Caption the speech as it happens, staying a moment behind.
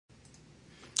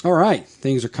All right,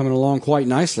 things are coming along quite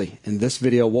nicely. In this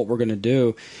video, what we're going to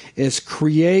do is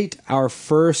create our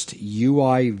first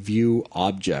UIView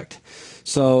object.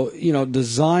 So,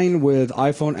 design with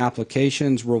iPhone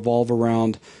applications revolve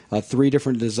around three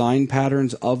different design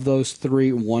patterns. Of those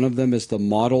three, one of them is the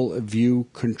model view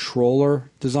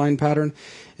controller design pattern.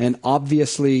 And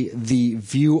obviously, the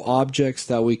view objects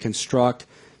that we construct,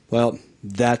 well,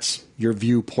 that's your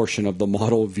view portion of the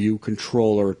model view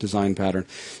controller design pattern.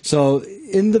 So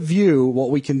in the view, what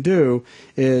we can do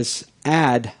is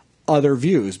add other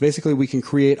views. Basically, we can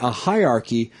create a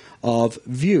hierarchy of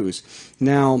views.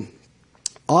 Now,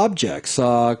 objects,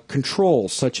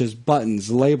 controls such as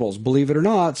buttons, labels, believe it or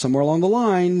not, somewhere along the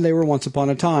line, they were once upon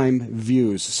a time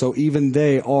views. So even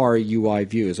they are UI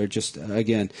views. They're just,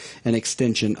 again, an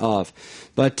extension of.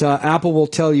 But Apple will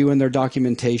tell you in their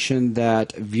documentation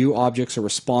that view objects are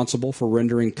responsible for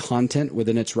rendering content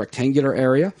within its rectangular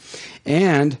area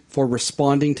and for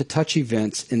responding to touch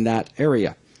events in that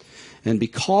area. And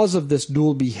because of this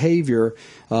dual behavior,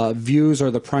 views are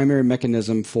the primary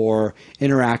mechanism for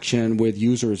interaction with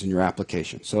users in your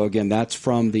application. So again, that's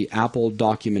from the Apple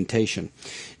documentation.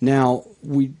 Now,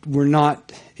 we're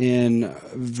not in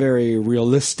very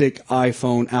realistic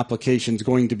iPhone applications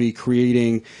going to be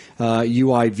creating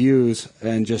UI views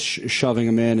and just shoving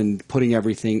them in and putting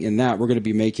everything in that. We're going to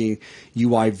be making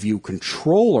UI view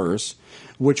controllers,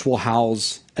 which will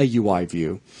house a UI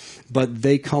view. But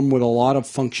they come with a lot of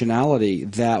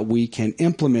functionality that we can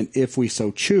implement if we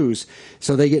so choose.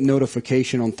 So they get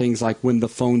notification on things like when the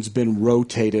phone's been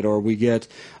rotated, or we get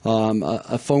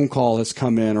a phone call has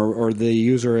come in, or the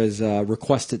user has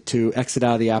requested to exit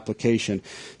out of the application.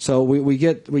 So we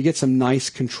get some nice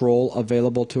control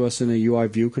available to us in a UI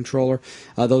view controller.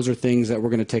 Those are things that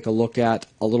we're going to take a look at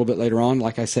a little bit later on.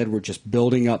 Like I said, we're just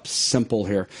building up simple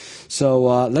here.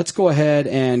 So let's go ahead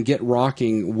and get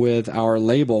rocking with our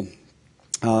label.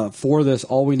 For this,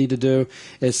 all we need to do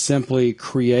is simply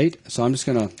create. So I'm just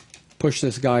going to push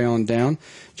this guy on down,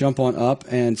 jump on up,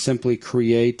 and simply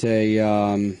create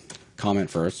a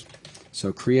comment first.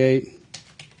 So create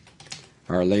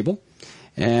our label.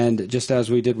 And just as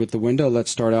we did with the window,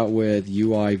 let's start out with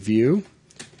UIView.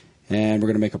 And we're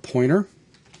going to make a pointer.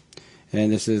 And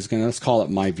this is going to, let's call it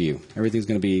my view. Everything's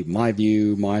going to be my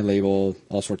view, my label,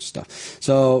 all sorts of stuff.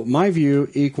 So my view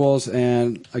equals,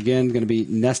 and again, going to be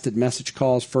nested message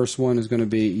calls. First one is going to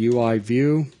be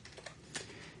UIView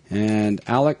and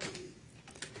Alec.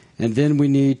 And then we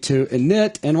need to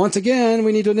init, and once again,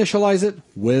 we need to initialize it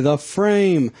with a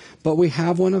frame. But we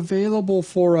have one available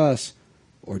for us.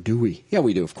 Or do we? Yeah,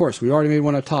 we do. Of course, we already made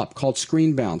one up top called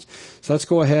screen bounds. So let's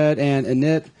go ahead and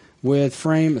init with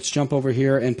frame. Let's jump over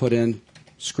here and put in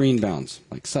screen bounds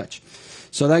like such.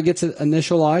 So that gets it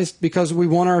initialized because we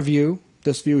want our view,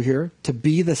 this view here, to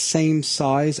be the same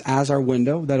size as our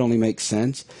window. That only makes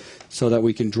sense, so that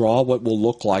we can draw what will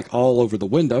look like all over the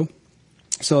window.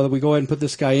 So that we go ahead and put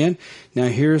this guy in. Now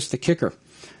here's the kicker.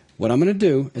 What I'm going to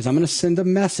do is I'm going to send a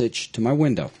message to my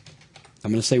window. I'm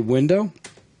going to say, window,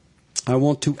 I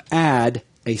want to add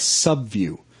a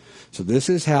subview. So this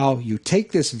is how you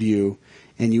take this view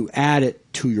and you add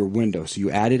it to your window. So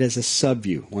you add it as a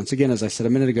subview. Once again, as I said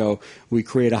a minute ago, we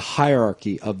create a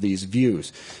hierarchy of these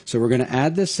views. So we're going to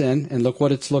add this in, and look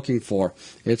what it's looking for.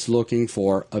 It's looking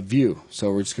for a view.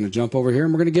 So we're just going to jump over here,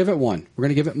 and we're going to give it one. We're going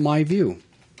to give it my view.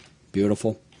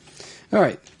 Beautiful. All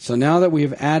right, so now that we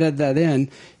have added that in,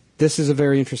 this is a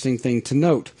very interesting thing to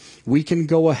note. We can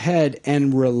go ahead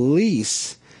and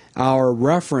release our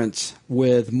reference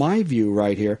with my view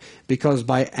right here, because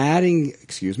by adding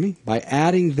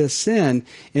this in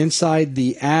inside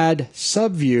the add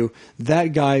subview, that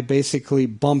guy basically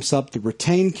bumps up the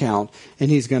retain count, and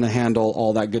he's going to handle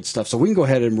all that good stuff. So we can go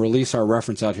ahead and release our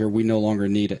reference out here. We no longer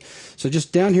need it. So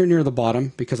just down here near the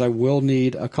bottom, because I will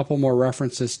need a couple more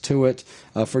references to it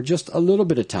for just a little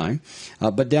bit of time,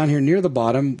 but down here near the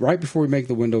bottom, right before we make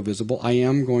the window visible, I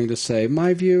am going to say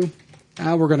my view.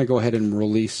 We're going to go ahead and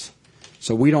release,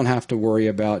 so we don't have to worry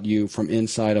about you from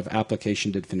inside of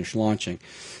application did finish launching.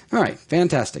 All right,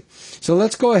 fantastic. So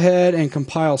let's go ahead and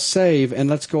compile save, and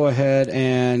let's go ahead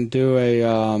and do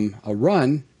a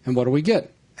run, and what do we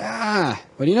get? What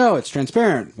do you know? It's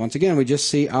transparent. Once again, we just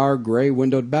see our gray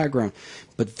windowed background.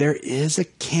 But there is a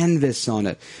canvas on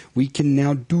it. We can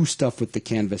now do stuff with the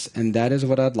canvas, and that is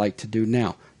what I'd like to do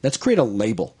now. Let's create a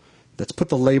label. Let's put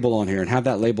the label on here and have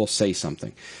that label say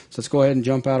something. So let's go ahead and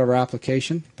jump out of our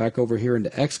application, back over here into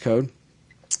Xcode,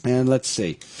 and let's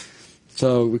see.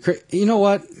 So we you know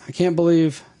what? I can't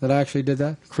believe that I actually did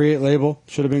that. Create label.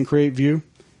 Should have been create view.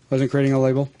 Wasn't creating a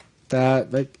label. There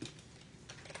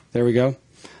we go.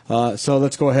 So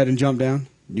let's go ahead and jump down.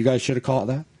 You guys should have caught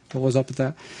that. What was up with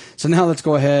that? So now let's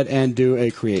go ahead and do a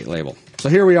create label. So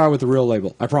here we are with the real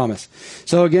label, I promise.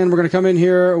 So again, we're going to come in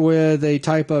here with a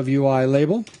type of UI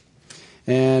label,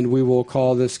 and we will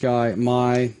call this guy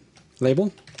my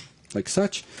label, like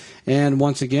such. And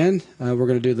once again, we're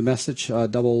going to do the message or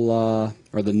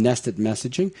the nested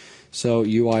messaging. So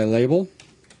UI label,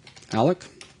 Alec.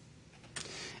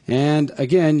 And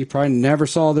again, you probably never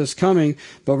saw this coming,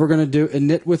 but we're going to do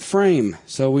init with frame.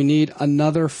 So we need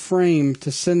another frame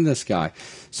to send this guy.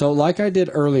 So like I did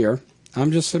earlier,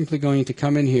 I'm just simply going to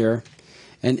come in here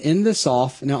and end this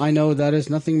off. Now I know that is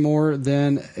nothing more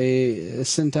than a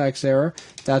syntax error.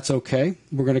 That's okay.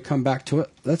 We're going to come back to it.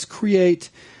 Let's create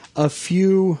a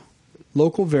few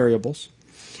local variables,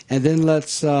 and then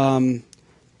let's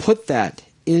put that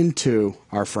into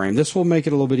our frame. This will make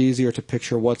it a little bit easier to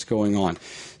picture what's going on.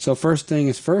 So first thing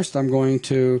is first, I'm going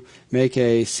to make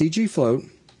a CG float.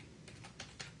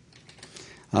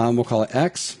 We'll call it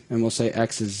X, and we'll say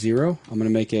X is 0. I'm going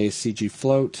to make a CG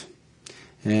float,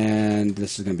 and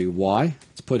this is going to be Y.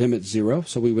 Let's put him at 0.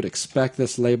 So we would expect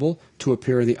this label to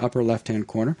appear in the upper left-hand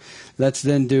corner. Let's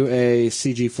then do a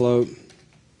CG float,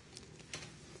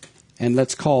 and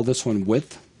let's call this one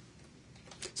width.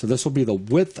 So this will be the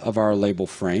width of our label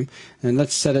frame, and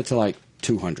let's set it to like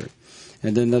 200.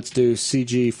 And then let's do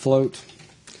CG float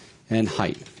and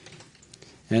height.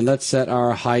 And let's set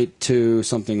our height to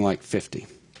something like 50.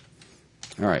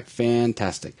 All right,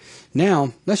 fantastic.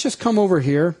 Now, let's just come over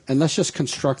here and let's just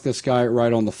construct this guy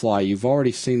right on the fly. You've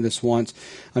already seen this once.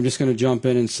 I'm just going to jump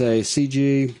in and say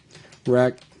CG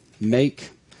rec make,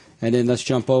 and then let's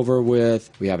jump over with,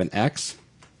 we have an X,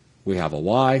 we have a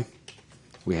Y,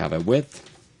 we have a width,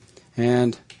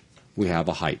 and we have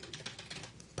a height.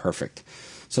 Perfect.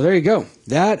 So there you go.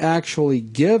 That actually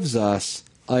gives us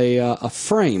a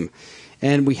frame,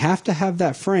 and we have to have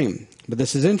that frame. But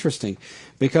this is interesting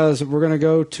because we're going to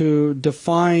go to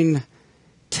define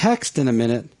text in a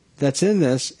minute that's in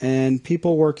this, and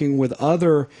people working with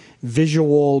other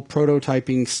visual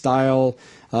prototyping style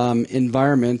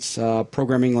environments,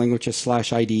 programming languages /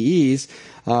 IDEs,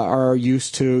 are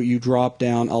used to, you drop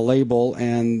down a label,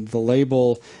 and the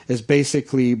label is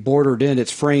basically bordered in,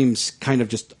 its frames kind of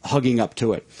just hugging up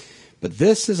to it. But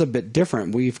this is a bit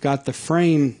different. We've got the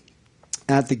frame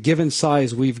at the given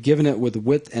size, we've given it with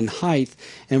width and height,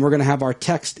 and we're going to have our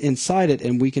text inside it,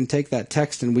 and we can take that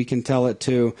text and we can tell it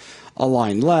to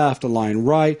align left, align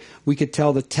right. We could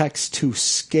tell the text to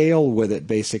scale with it,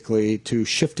 basically, to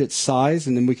shift its size,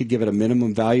 and then we could give it a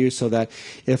minimum value so that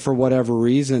if for whatever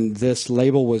reason this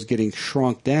label was getting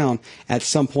shrunk down, at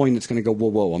some point it's going to go, whoa,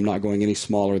 whoa, I'm not going any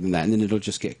smaller than that, and then it'll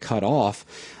just get cut off.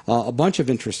 A bunch of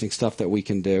interesting stuff that we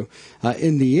can do.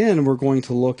 In the end, we're going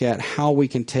to look at how we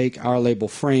can take our label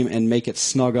frame and make it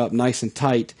snug up nice and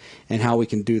tight, and how we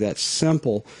can do that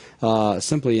simply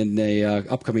in the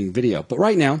upcoming video. But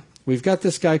right now, we've got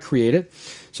this guy created.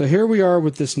 So here we are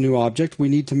with this new object. We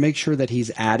need to make sure that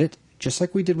he's added, just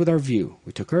like we did with our view.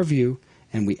 We took our view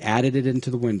and we added it into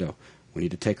the window. We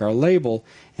need to take our label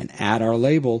and add our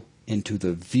label into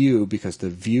the view, because the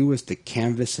view is the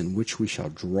canvas in which we shall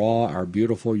draw our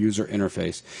beautiful user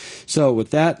interface. So with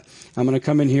that, I'm going to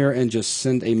come in here and just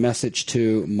send a message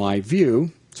to my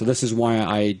view. So this is why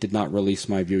I did not release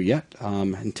my view yet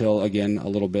until, again, a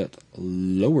little bit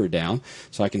lower down,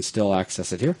 so I can still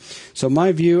access it here. So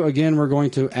my view, again, we're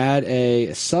going to add a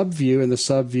subview, and the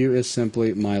subview is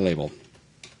simply my label.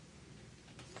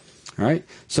 All right,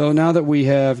 so now that we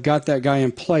have got that guy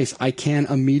in place, I can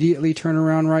immediately turn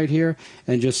around right here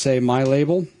and just say my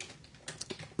label.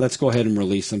 Let's go ahead and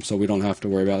release them so we don't have to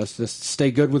worry about it. Let's just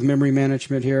stay good with memory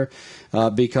management here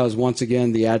because, once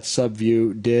again, the add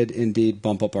subview did indeed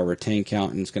bump up our retain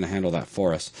count, and it's going to handle that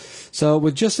for us. So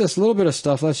with just this little bit of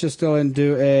stuff, let's just go ahead and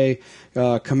do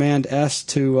a Command S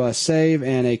to save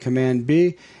and a Command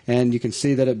B, and you can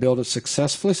see that it built it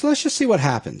successfully. So let's just see what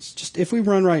happens. Just if we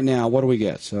run right now, what do we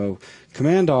get? So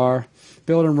Command R,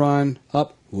 build and run,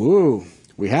 up. Woo,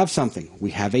 we have something.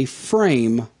 We have a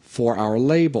frame for our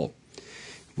label.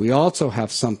 We also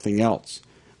have something else.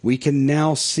 We can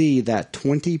now see that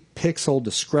 20 pixel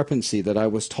discrepancy that I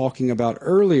was talking about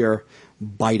earlier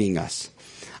biting us.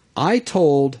 I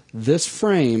told this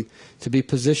frame to be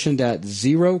positioned at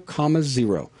 0,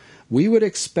 0. We would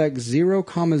expect 0,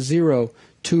 0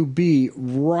 to be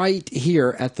right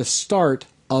here at the start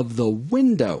of the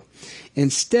window.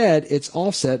 Instead, it's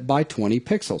offset by 20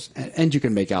 pixels. And you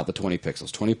can make out the 20 pixels.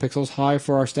 20 pixels high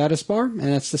for our status bar, and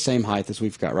that's the same height as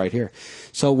we've got right here.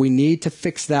 So we need to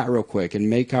fix that real quick and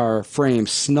make our frame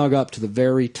snug up to the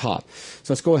very top.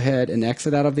 So let's go ahead and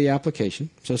exit out of the application.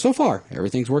 So far,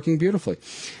 everything's working beautifully.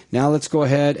 Now let's go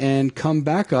ahead and come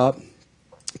back up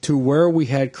to where we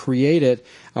had created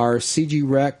our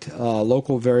CGRect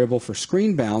local variable for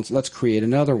screen bounds. Let's create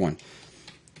another one.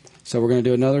 So we're going to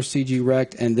do another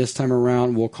CGRect, and this time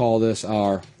around we'll call this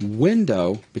our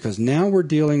window, because now we're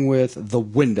dealing with the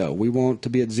window. We want to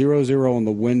be at 0, 0 on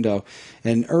the window,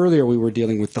 and earlier we were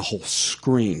dealing with the whole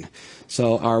screen.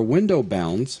 So our window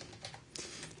bounds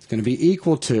is going to be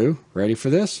equal to, ready for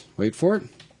this? Wait for it.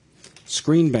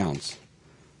 Screen bounds.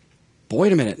 But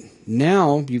wait a minute.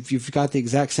 Now you've got the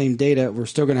exact same data. We're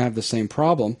still going to have the same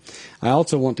problem. I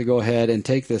also want to go ahead and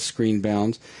take this screen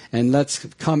bounds, and let's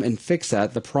come and fix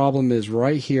that. The problem is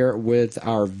right here with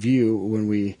our view. When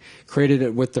we created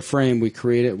it with the frame, we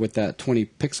created it with that 20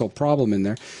 pixel problem in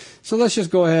there. So let's just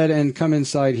go ahead and come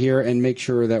inside here and make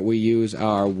sure that we use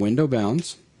our window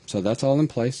bounds. So that's all in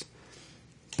place.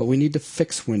 But we need to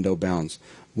fix window bounds.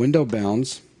 Window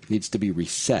bounds needs to be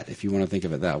reset, if you want to think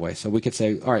of it that way. So we could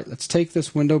say, all right, let's take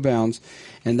this window bounds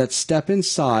and let's step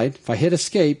inside. If I hit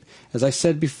escape, as I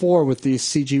said before with these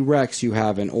CGRects, you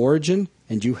have an origin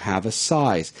and you have a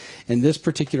size. In this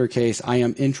particular case, I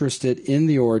am interested in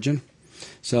the origin.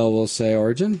 So we'll say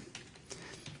origin.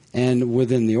 And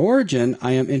within the origin,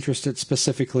 I am interested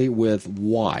specifically with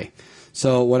Y.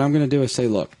 So what I'm going to do is say,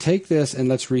 look, take this and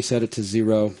let's reset it to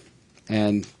 0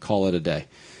 and call it a day.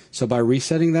 So by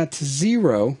resetting that to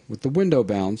 0 with the window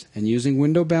bounds and using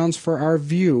window bounds for our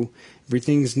view,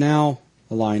 everything's now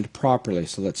aligned properly.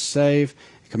 So let's save,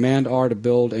 Command R to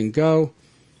build and go,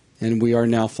 and we are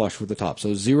now flush with the top.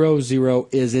 So 0, 0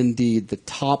 is indeed the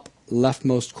top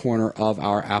leftmost corner of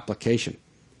our application.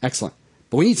 Excellent.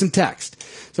 But we need some text.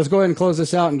 So let's go ahead and close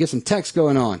this out and get some text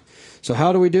going on. So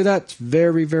how do we do that? It's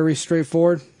very, very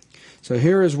straightforward. So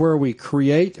here is where we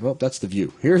create, well, that's the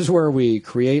view. Here's where we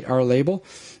create our label.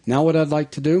 Now what I'd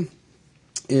like to do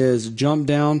is jump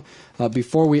down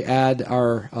before we add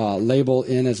our label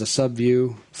in as a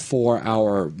subview for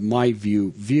our My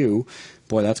View view.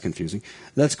 Boy, that's confusing.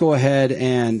 Let's go ahead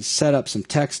and set up some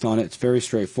text on it. It's very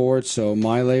straightforward. So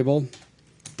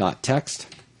mylabel.text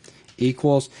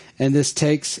equals, and this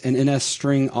takes an NS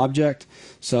string object.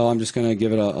 So I'm just going to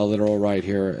give it a literal right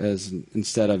here as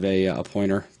instead of a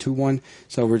pointer to one.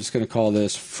 So we're just going to call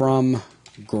this from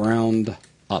ground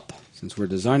up, since we're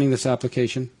designing this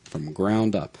application from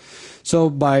ground up. So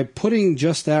by putting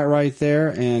just that right there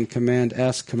and Command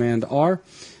S, Command R,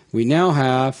 we now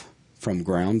have from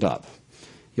ground up.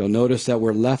 You'll notice that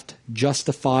we're left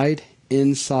justified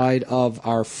inside of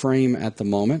our frame at the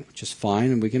moment, which is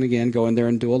fine, and we can again go in there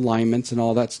and do alignments and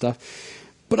all that stuff.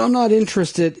 But I'm not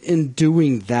interested in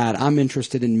doing that. I'm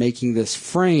interested in making this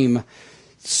frame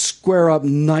square up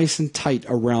nice and tight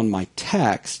around my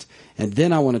text, and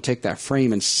then I want to take that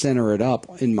frame and center it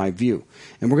up in my view.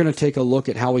 And we're going to take a look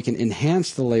at how we can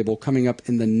enhance the label coming up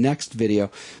in the next video.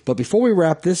 But before we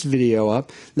wrap this video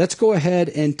up, let's go ahead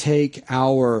and take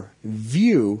our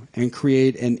view and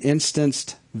create an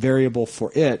instanced variable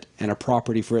for it and a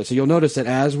property for it. So you'll notice that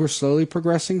as we're slowly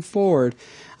progressing forward,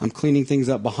 I'm cleaning things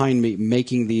up behind me,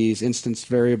 making these instance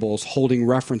variables, holding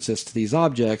references to these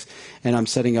objects, and I'm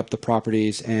setting up the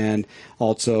properties and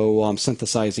also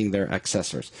synthesizing their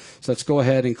accessors. So let's go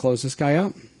ahead and close this guy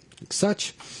out, like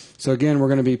such. So again, we're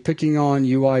going to be picking on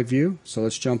UIView. So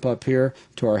let's jump up here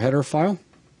to our header file.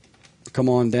 Come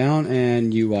on down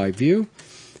and UIView.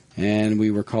 And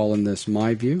we were calling this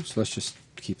My View. So let's just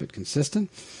keep it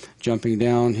consistent. Jumping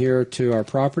down here to our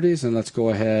properties, and let's go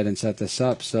ahead and set this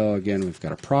up. So again, we've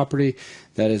got a property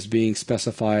that is being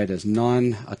specified as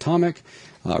non-atomic,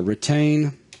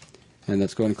 retain, and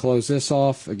let's go and close this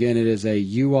off. Again, it is a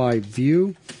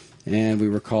UIView, and we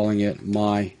were calling it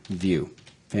My View.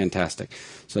 Fantastic.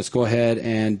 So let's go ahead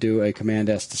and do a Command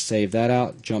S to save that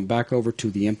out, jump back over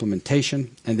to the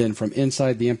implementation, and then from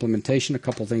inside the implementation, a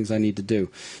couple things I need to do.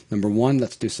 Number one,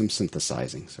 let's do some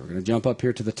synthesizing. So we're going to jump up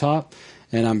here to the top,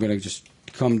 and I'm going to just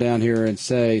come down here and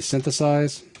say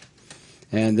synthesize,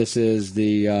 and this is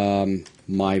the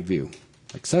My View,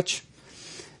 like such.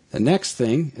 The next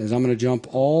thing is I'm going to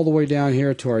jump all the way down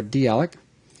here to our dealloc,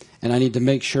 and I need to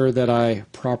make sure that I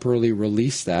properly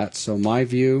release that. So My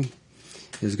View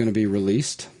is going to be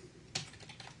released,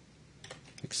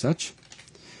 like such.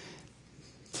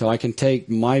 So I can take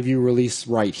My View release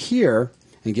right here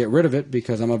and get rid of it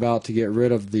because I'm about to get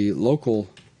rid of the local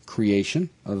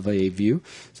creation of a view.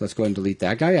 So let's go ahead and delete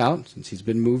that guy out since he's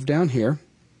been moved down here.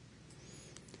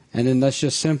 And then let's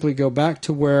just simply go back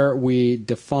to where we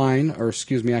define, or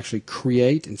excuse me, actually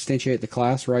create, instantiate the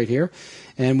class right here.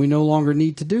 And we no longer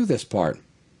need to do this part.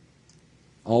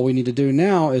 All we need to do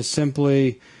now is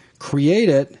simply create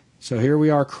it. So here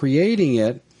we are creating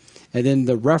it, and then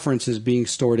the reference is being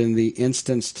stored in the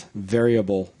instanced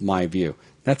variable My View.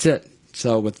 That's it.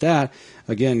 So with that,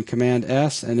 again, Command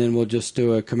S, and then we'll just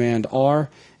do a Command R,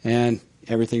 and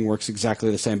everything works exactly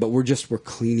the same, but we're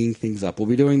cleaning things up. We'll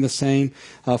be doing the same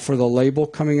for the label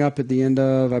coming up at the end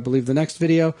of, I believe, the next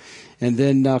video. And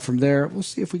then from there, we'll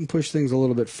see if we can push things a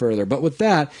little bit further. But with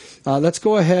that, let's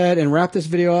go ahead and wrap this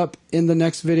video up. In the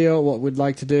next video, what we'd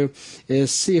like to do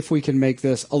is see if we can make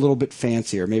this a little bit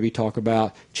fancier. Maybe talk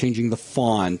about changing the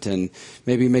font and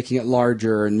maybe making it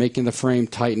larger and making the frame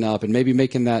tighten up and maybe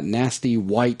making that nasty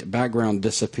white background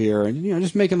disappear and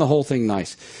just making the whole thing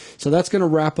nice. So that's going to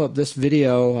wrap up this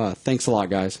video. Thanks a lot,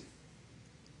 guys.